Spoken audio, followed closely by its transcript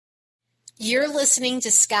You're listening to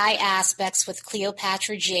Sky Aspects with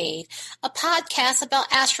Cleopatra Jade, a podcast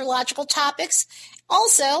about astrological topics,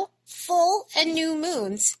 also full and new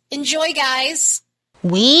moons. Enjoy, guys!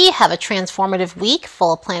 We have a transformative week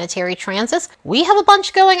full of planetary transits. We have a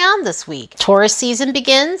bunch going on this week. Taurus season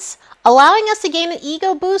begins, allowing us to gain an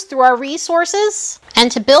ego boost through our resources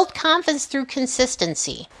and to build confidence through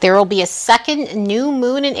consistency. There will be a second new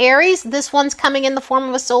moon in Aries. This one's coming in the form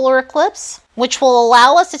of a solar eclipse, which will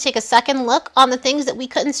allow us to take a second look on the things that we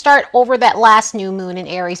couldn't start over that last new moon in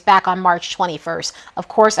Aries back on March 21st. Of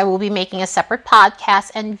course, I will be making a separate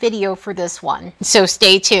podcast and video for this one, so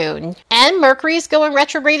stay tuned. And Mercury is going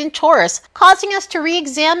retrograde in Taurus, causing us to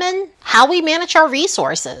re-examine how we manage our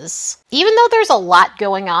resources. Even though there's a lot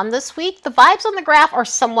going on this week, the vibes on the graph are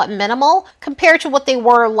somewhat minimal compared to what they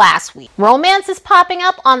were last week. Romance is popping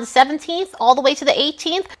up on the 17th all the way to the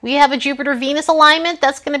 18th. We have a Jupiter-Venus alignment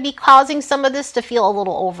that's going to be causing some of this to feel a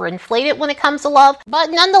little overinflated when it comes to love, but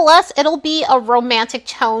nonetheless, it'll be a romantic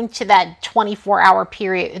tone to that 24-hour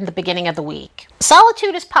period in the beginning of the week.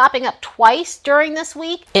 Solitude is popping up twice during this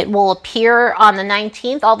week. It will appear on the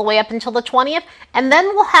 19th all the way up until the 20th, and then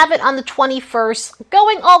we'll have it on the 21st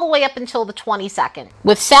going all the way up until the 22nd,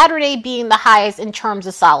 with Saturday being the highest in terms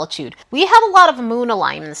of solitude. We have a lot of moon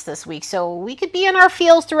alignments this week, so we could be in our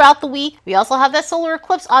feels throughout the week. We also have that solar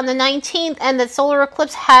eclipse on the 19th, and that solar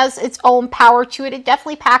eclipse has its own power to it. It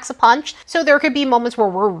definitely packs a punch, so there could be moments where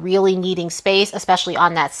we're really needing space, especially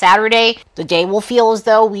on that Saturday. The day will feel as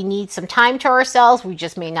though we need some time to ourselves. We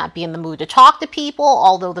just may not be in the mood to talk to people,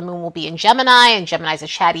 although the moon will be in Gemini, and Gemini is a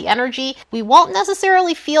chatty energy. We won't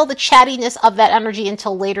necessarily feel the chattiness of that energy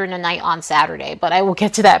until later in the night on Saturday, but I will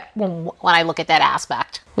get to that when I look at that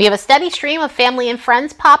aspect. We have a steady stream of family and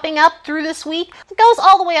friends popping up through this week. It goes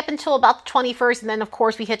all the way up until about the 21st, and then of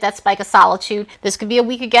course we hit that spike of solitude. This could be a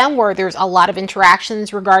week again where there's a lot of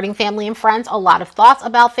interactions regarding family and friends, a lot of thoughts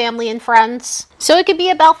about family and friends. So it could be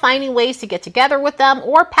about finding ways to get together with them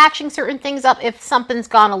or patching certain things up if something's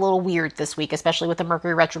gone a little weird this week, especially with the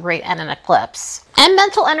Mercury retrograde and an eclipse. And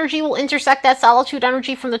mental energy will intersect that solitude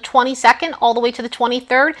energy from the 22nd all the way to the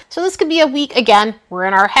 23rd. So this could be a week, again, we're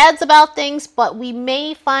in our heads about things, but we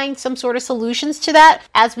may find some sort of solutions to that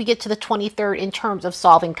as we get to the 23rd in terms of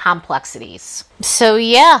solving complexities. So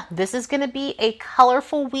yeah, this is going to be a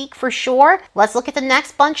colorful week for sure. Let's look at the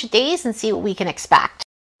next bunch of days and see what we can expect.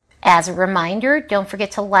 As a reminder, don't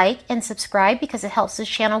forget to like and subscribe because it helps this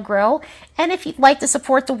channel grow. And if you'd like to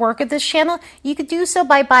support the work of this channel, you could do so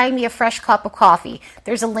by buying me a fresh cup of coffee.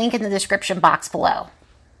 There's a link in the description box below.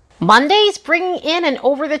 Monday's bringing in an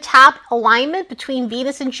over-the-top alignment between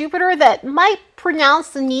Venus and Jupiter that might pronounce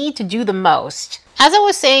the need to do the most. As I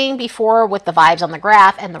was saying before with the vibes on the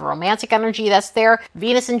graph and the romantic energy that's there,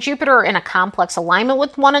 Venus and Jupiter are in a complex alignment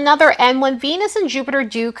with one another, and when Venus and Jupiter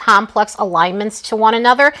do complex alignments to one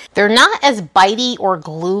another, they're not as bitey or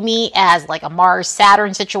gloomy as like a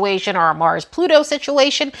Mars-Saturn situation or a Mars-Pluto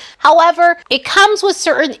situation. However, it comes with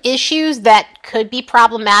certain issues that could be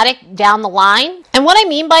problematic down the line. And what I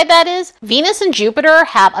mean by that is Venus and Jupiter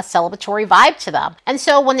have a celebratory vibe to them. And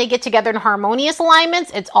so when they get together in harmonious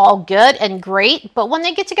alignments, it's all good and great. But when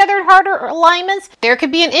they get together in harder alignments, there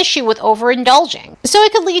could be an issue with overindulging. So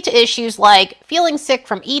it could lead to issues like feeling sick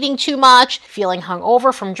from eating too much, feeling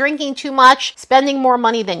hungover from drinking too much, spending more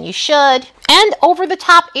money than you should, and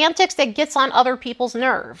over-the-top antics that gets on other people's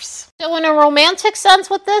nerves. So in a romantic sense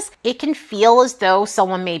with this, it can feel as though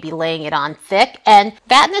someone may be laying it on thick, and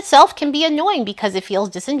that in itself can be annoying because it feels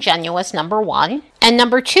disingenuous, number one. And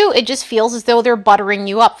number two, it just feels as though they're buttering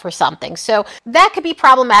you up for something. So that could be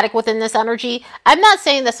problematic within this energy. I'm not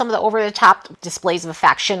saying that some of the over-the-top displays of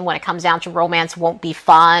affection when it comes down to romance won't be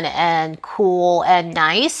fun and cool and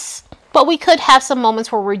nice. But we could have some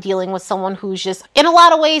moments where we're dealing with someone who's just, in a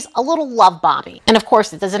lot of ways, a little love bombing. And of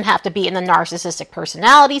course, it doesn't have to be in the narcissistic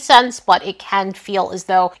personality sense, but it can feel as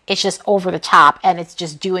though it's just over the top and it's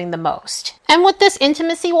just doing the most. And with this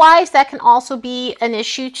intimacy-wise, that can also be an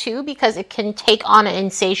issue too, because it can take on an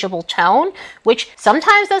insatiable tone, which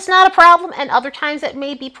sometimes that's not a problem, and other times it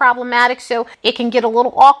may be problematic, so it can get a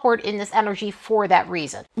little awkward in this energy for that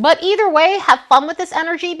reason. But either way, have fun with this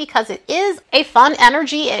energy because it is a fun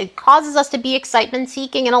energy. It causes us to be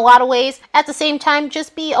excitement-seeking in a lot of ways. At the same time,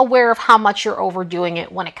 just be aware of how much you're overdoing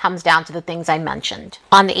it when it comes down to the things I mentioned.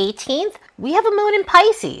 On the 18th, we have a moon in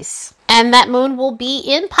Pisces. And that moon will be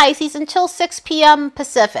in Pisces until 6 p.m.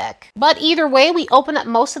 Pacific. But either way, we open up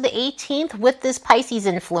most of the 18th with this Pisces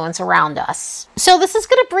influence around us. So this is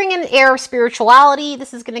going to bring in the air of spirituality.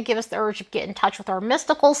 This is going to give us the urge to get in touch with our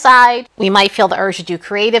mystical side. We might feel the urge to do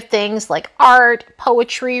creative things like art,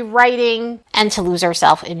 poetry, writing, and to lose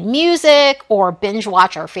ourselves in music or binge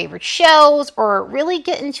watch our favorite shows or really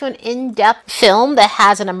get into an in-depth film that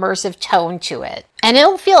has an immersive tone to it. And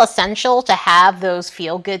it'll feel essential to have those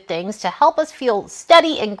feel-good things to help us feel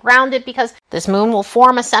steady and grounded because this moon will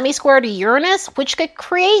form a semi-square to Uranus, which could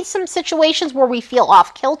create some situations where we feel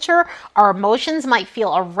off-kilter. Our emotions might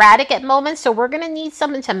feel erratic at moments, so we're going to need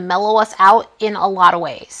something to mellow us out in a lot of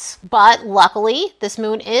ways. But luckily, this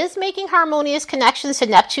moon is making harmonious connections to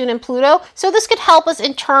Neptune and Pluto, so this could help us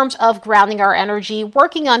in terms of grounding our energy,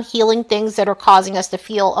 working on healing things that are causing us to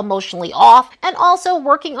feel emotionally off, and also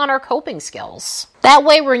working on our coping skills. That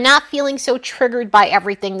way, we're not feeling so triggered by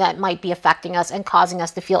everything that might be affecting us and causing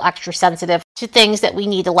us to feel extra sensitive to things that we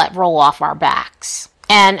need to let roll off our backs.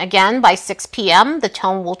 And again, by 6 p.m., the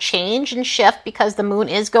tone will change and shift because the moon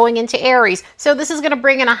is going into Aries. So this is going to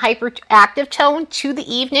bring in a hyperactive tone to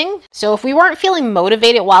the evening. So if we weren't feeling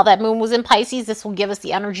motivated while that moon was in Pisces, this will give us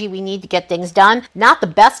the energy we need to get things done. Not the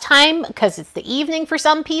best time because it's the evening for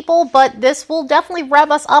some people, but this will definitely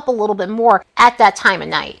rev us up a little bit more at that time of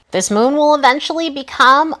night. This moon will eventually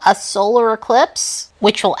become a solar eclipse,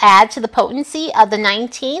 which will add to the potency of the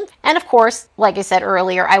 19th. And of course, like I said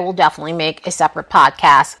earlier, I will definitely make a separate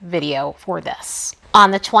podcast video for this. On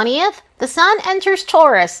the 20th, the sun enters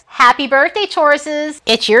Taurus. Happy birthday, Tauruses!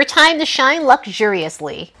 It's your time to shine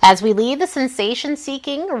luxuriously. As we leave the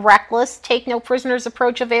sensation-seeking, reckless, take-no-prisoners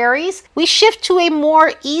approach of Aries, we shift to a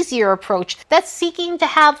more easier approach that's seeking to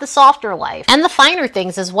have the softer life and the finer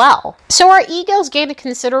things as well. So our egos gain a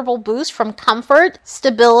considerable boost from comfort,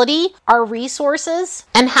 stability, our resources,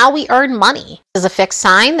 and how we earn money. This is a fixed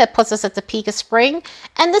sign that puts us at the peak of spring,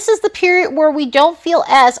 and this is the period where we don't feel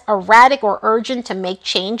as erratic or urgent to make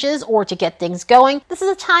changes or to get things going. This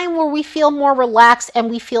is a time where we feel more relaxed and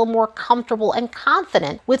we feel more comfortable and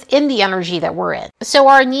confident within the energy that we're in. So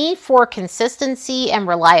our need for consistency and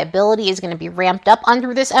reliability is going to be ramped up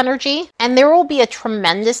under this energy, and there will be a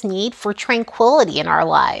tremendous need for tranquility in our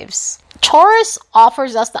lives. Taurus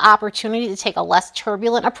offers us the opportunity to take a less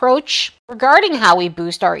turbulent approach regarding how we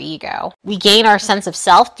boost our ego. We gain our sense of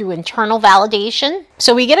self through internal validation,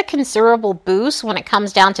 so we get a considerable boost when it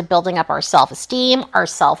comes down to building up our self-esteem, our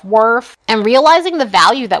self-worth, and realizing the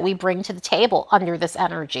value that we bring to the table under this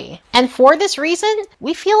energy. And for this reason,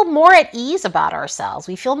 we feel more at ease about ourselves.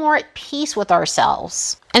 We feel more at peace with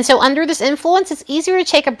ourselves. And so under this influence, it's easier to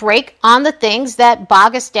take a break on the things that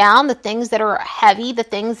bog us down, the things that are heavy, the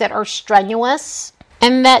things that are strenuous,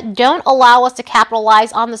 and that don't allow us to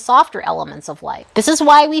capitalize on the softer elements of life. This is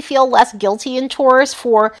why we feel less guilty in Taurus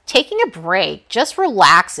for taking a break, just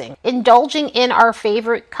relaxing, indulging in our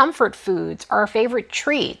favorite comfort foods, our favorite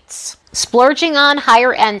treats, splurging on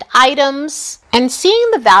higher end items, and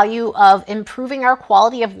seeing the value of improving our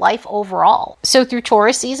quality of life overall. So through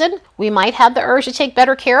Taurus season, we might have the urge to take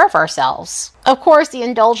better care of ourselves. Of course, the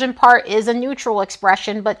indulgent part is a neutral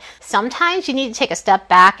expression, but sometimes you need to take a step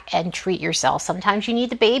back and treat yourself. Sometimes you need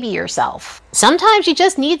to baby yourself. Sometimes you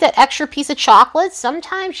just need that extra piece of chocolate.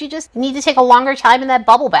 Sometimes you just need to take a longer time in that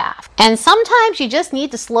bubble bath. And sometimes you just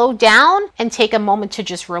need to slow down and take a moment to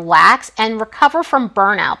just relax and recover from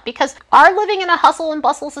burnout, because our living in a hustle and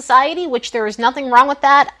bustle society, which there is nothing wrong with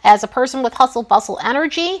that. As a person with hustle bustle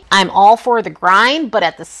energy, I'm all for the grind, but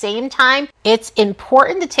at the same time, it's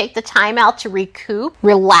important to take the time out to recoup,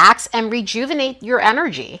 relax, and rejuvenate your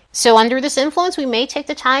energy. So under this influence, we may take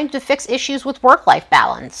the time to fix issues with work-life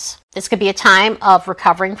balance. This could be a time of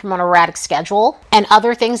recovering from an erratic schedule and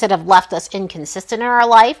other things that have left us inconsistent in our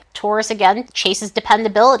life. Taurus, again, chases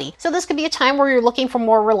dependability. So this could be a time where you're looking for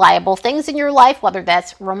more reliable things in your life, whether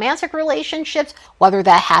that's romantic relationships, whether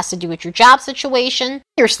that has to do with your job situation,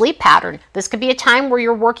 your sleep pattern. This could be a time where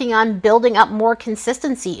you're working on building up more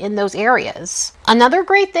consistency in those areas. Another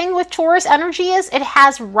great thing with Taurus energy is it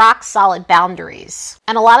has rock solid boundaries.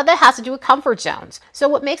 And a lot of that has to do with comfort zones. So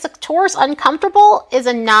what makes a Taurus uncomfortable is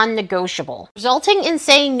a non-negotiable, resulting in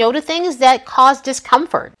saying no to things that cause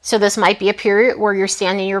discomfort. So this might be a period where you're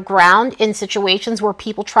standing your ground in situations where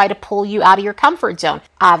people try to pull you out of your comfort zone.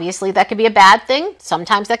 Obviously, that could be a bad thing.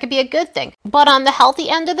 Sometimes that could be a good thing. But on the healthy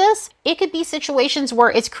end of this, it could be situations where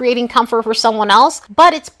it's creating comfort for someone else,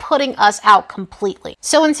 but it's putting us out completely.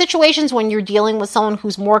 So in situations when you're dealing with someone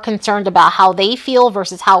who's more concerned about how they feel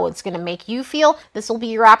versus how it's going to make you feel, this will be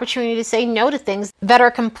your opportunity to say no to things that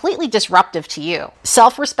are completely disruptive to you.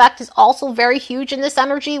 Self-respect is also very huge in this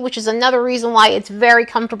energy, which is another reason why it's very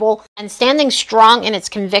comfortable and standing strong in its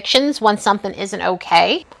convictions when something isn't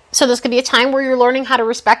okay. So this could be a time where you're learning how to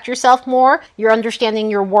respect yourself more, you're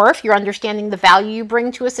understanding your worth, you're understanding the value you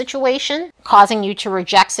bring to a situation, causing you to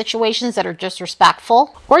reject situations that are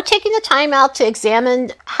disrespectful, or taking the time out to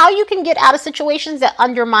examine how you can get out of situations that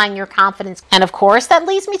undermine your confidence. And of course, that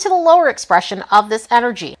leads me to the lower expression of this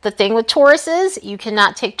energy. The thing with Taurus is you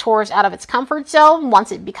cannot take Taurus out of its comfort zone.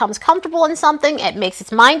 Once it becomes comfortable in something, it makes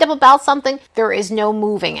its mind up about something, there is no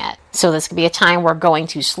moving it. So this could be a time where going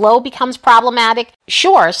too slow becomes problematic.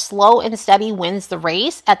 Sure, slow and steady wins the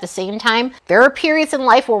race. At the same time, there are periods in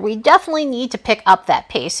life where we definitely need to pick up that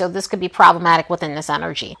pace. So this could be problematic within this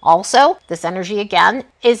energy. Also, this energy again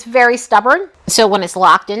is very stubborn. So when it's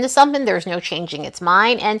locked into something, there's no changing its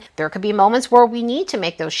mind. And there could be moments where we need to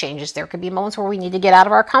make those changes. There could be moments where we need to get out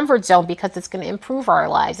of our comfort zone because it's going to improve our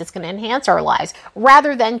lives. It's going to enhance our lives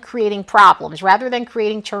rather than creating problems, rather than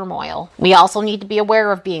creating turmoil. We also need to be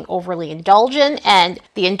aware of being overly indulgent. And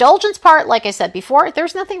the indulgence part, like I said before,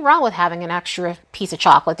 there's nothing wrong with having an extra piece of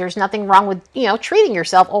chocolate. There's nothing wrong with, treating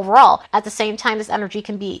yourself overall. At the same time, this energy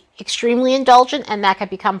can be extremely indulgent and that can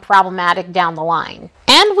become problematic down the line.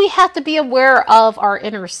 And we have to be aware of our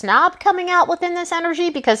inner snob coming out within this energy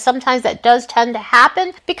because sometimes that does tend to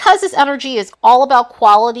happen. Because this energy is all about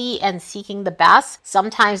quality and seeking the best,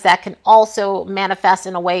 sometimes that can also manifest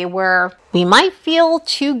in a way where we might feel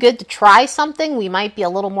too good to try something. We might be a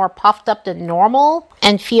little more puffed up than normal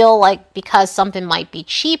and feel like because something might be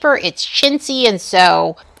cheaper, it's chintzy, and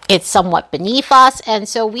so it's somewhat beneath us, and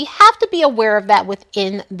so we have to be aware of that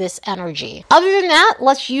within this energy. Other than that,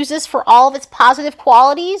 let's use this for all of its positive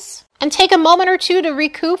qualities and take a moment or two to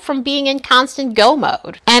recoup from being in constant go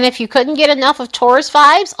mode. And if you couldn't get enough of Taurus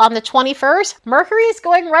vibes, on the 21st, Mercury is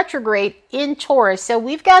going retrograde in Taurus. So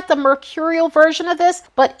we've got the mercurial version of this,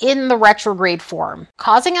 but in the retrograde form,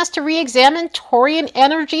 causing us to re-examine Taurian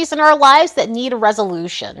energies in our lives that need a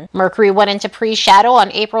resolution. Mercury went into pre-shadow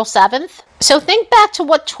on April 7th. So think back to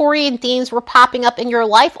what Taurian themes were popping up in your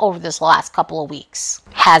life over this last couple of weeks.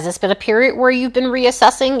 Has this been a period where you've been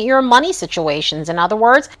reassessing your money situations? In other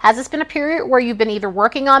words, has this been a period where you've been either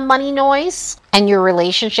working on money noise and your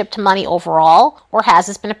relationship to money overall, or has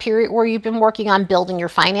this been a period where you've been working on building your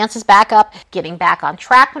finances back up, getting back on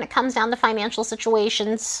track when it comes down to financial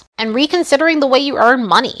situations, and reconsidering the way you earn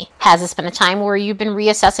money? Has this been a time where you've been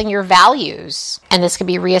reassessing your values? And this could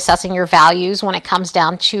be reassessing your values when it comes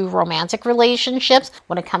down to romantic relationships,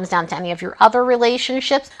 when it comes down to any of your other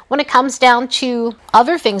relationships, when it comes down to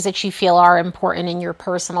other things that you feel are important in your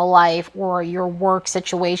personal life or your work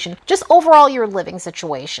situation, just overall your living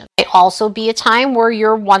situation. It might also be a time where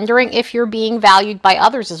you're wondering if you're being valued by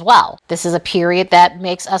others as well. This is a period that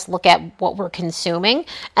makes us look at what we're consuming.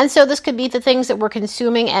 And so this could be the things that we're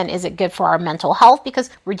consuming, and is it good for our mental health? Because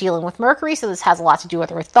we're dealing with Mercury, so this has a lot to do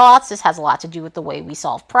with our thoughts. This has a lot to do with the way we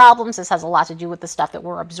solve problems. This has a lot to do with the stuff that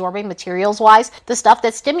we're absorbing materials-wise, the stuff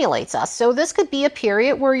that stimulates us. So this could be a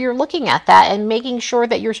period where you're looking at that and making sure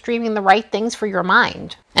that you're streaming the right things for your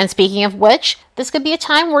mind. And speaking of which, this could be a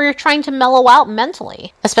time where you're trying to mellow out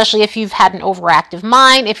mentally, especially if you've had an overactive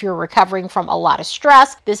mind, if you're recovering from a lot of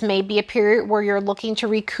stress. This may be a period where you're looking to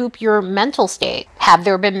recoup your mental state. Have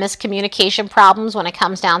there been miscommunication problems when it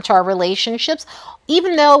comes down to our relationships?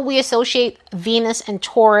 Even though we associate Venus and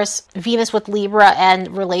Taurus, Venus with Libra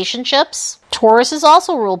and relationships, Taurus is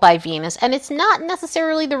also ruled by Venus, and it's not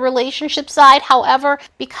necessarily the relationship side. However,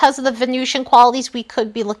 because of the Venusian qualities, we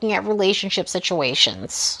could be looking at relationship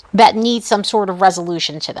situations that need some sort of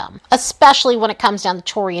resolution to them, especially when it comes down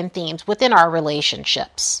to Taurian themes within our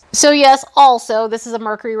relationships. So yes, also, this is a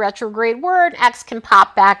Mercury retrograde where an X can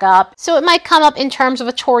pop back up. So it might come up in terms of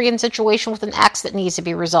a Taurian situation with an X that needs to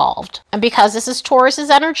be resolved. And because this is Taurus's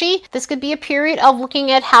energy, this could be a period of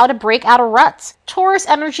looking at how to break out of ruts. Taurus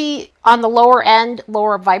energy on the lower end,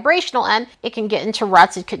 lower vibrational end, it can get into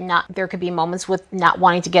ruts. There could be moments with not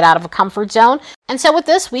wanting to get out of a comfort zone. And so with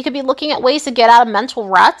this, we could be looking at ways to get out of mental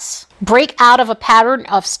ruts, break out of a pattern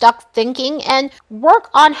of stuck thinking, and work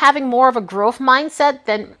on having more of a growth mindset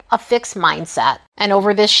than a fixed mindset. And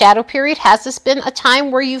over this shadow period, has this been a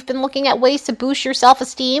time where you've been looking at ways to boost your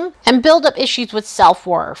self-esteem and build up issues with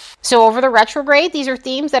self-worth? So over the retrograde, these are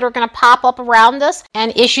themes that are going to pop up around us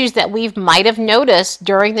and issues that we might have noticed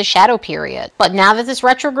during the shadow period. But now that this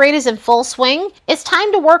retrograde is in full swing, it's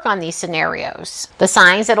time to work on these scenarios. The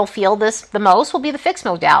signs that'll feel this the most will will be the fixed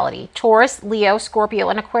modality: Taurus, Leo, Scorpio,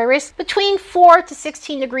 and Aquarius, between 4 to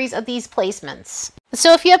 16 degrees of these placements.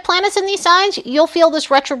 So if you have planets in these signs, you'll feel this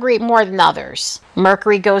retrograde more than others.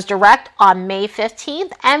 Mercury goes direct on May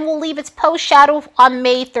 15th and will leave its post-shadow on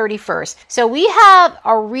May 31st. So we have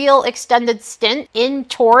a real extended stint in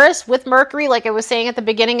Taurus with Mercury, like I was saying at the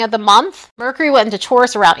beginning of the month. Mercury went into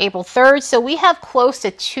Taurus around April 3rd, so we have close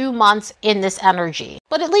to 2 months in this energy.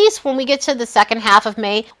 But at least when we get to the second half of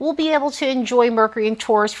May, we'll be able to enjoy Mercury in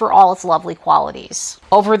Taurus for all its lovely qualities.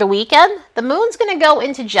 Over the weekend, the moon's going to go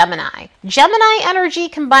into Gemini. Gemini energy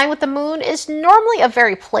combined with the moon is normally a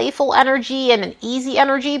very playful energy and an easy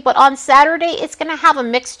energy, but on Saturday, it's going to have a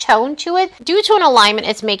mixed tone to it due to an alignment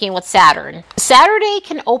it's making with Saturn. Saturday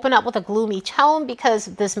can open up with a gloomy tone because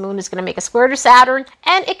this moon is going to make a square to Saturn,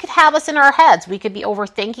 and it could have us in our heads. We could be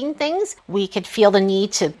overthinking things. We could feel the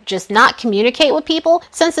need to just not communicate with people.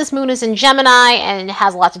 Since this moon is in Gemini and it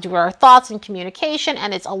has a lot to do with our thoughts and communication,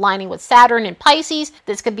 and it's aligning with Saturn in Pisces,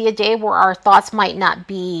 this could be a day where our thoughts might not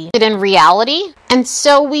be in reality. And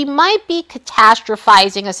so we might be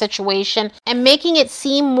catastrophizing a situation and making it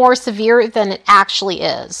seem more severe than it actually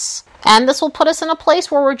is. And this will put us in a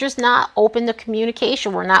place where we're just not open to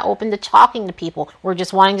communication. We're not open to talking to people. We're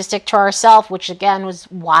just wanting to stick to ourselves, which again was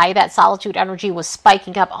why that solitude energy was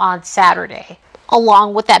spiking up on Saturday,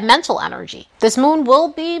 along with that mental energy. This moon will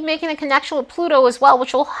be making a connection with Pluto as well,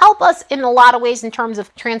 which will help us in a lot of ways in terms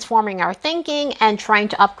of transforming our thinking and trying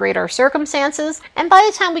to upgrade our circumstances. And by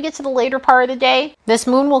the time we get to the later part of the day, this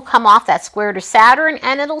moon will come off that square to Saturn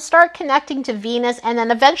and it'll start connecting to Venus and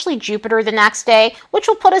then eventually Jupiter the next day, which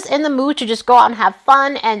will put us in the mood to just go out and have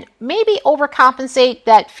fun and maybe overcompensate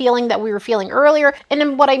that feeling that we were feeling earlier. And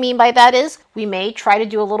then what I mean by that is we may try to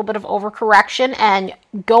do a little bit of overcorrection and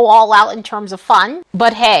go all out in terms of fun.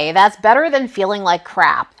 But hey, that's better than feeling like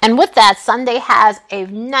crap. And with that, Sunday has a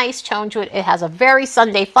nice tone to it. It has a very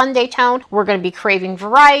Sunday fun day tone. We're going to be craving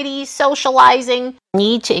variety, socializing,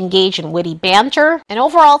 need to engage in witty banter, and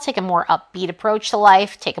overall take a more upbeat approach to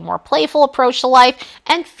life, take a more playful approach to life,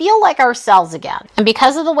 and feel like ourselves again. And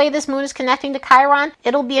because of the way this moon is connecting to Chiron,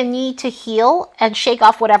 it'll be a need to heal and shake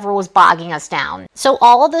off whatever was bogging us down. So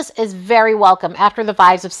all of this is very welcome after the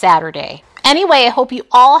vibes of Saturday. Anyway, I hope you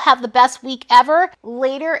all have the best week ever.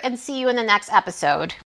 Later, and see you in the next episode.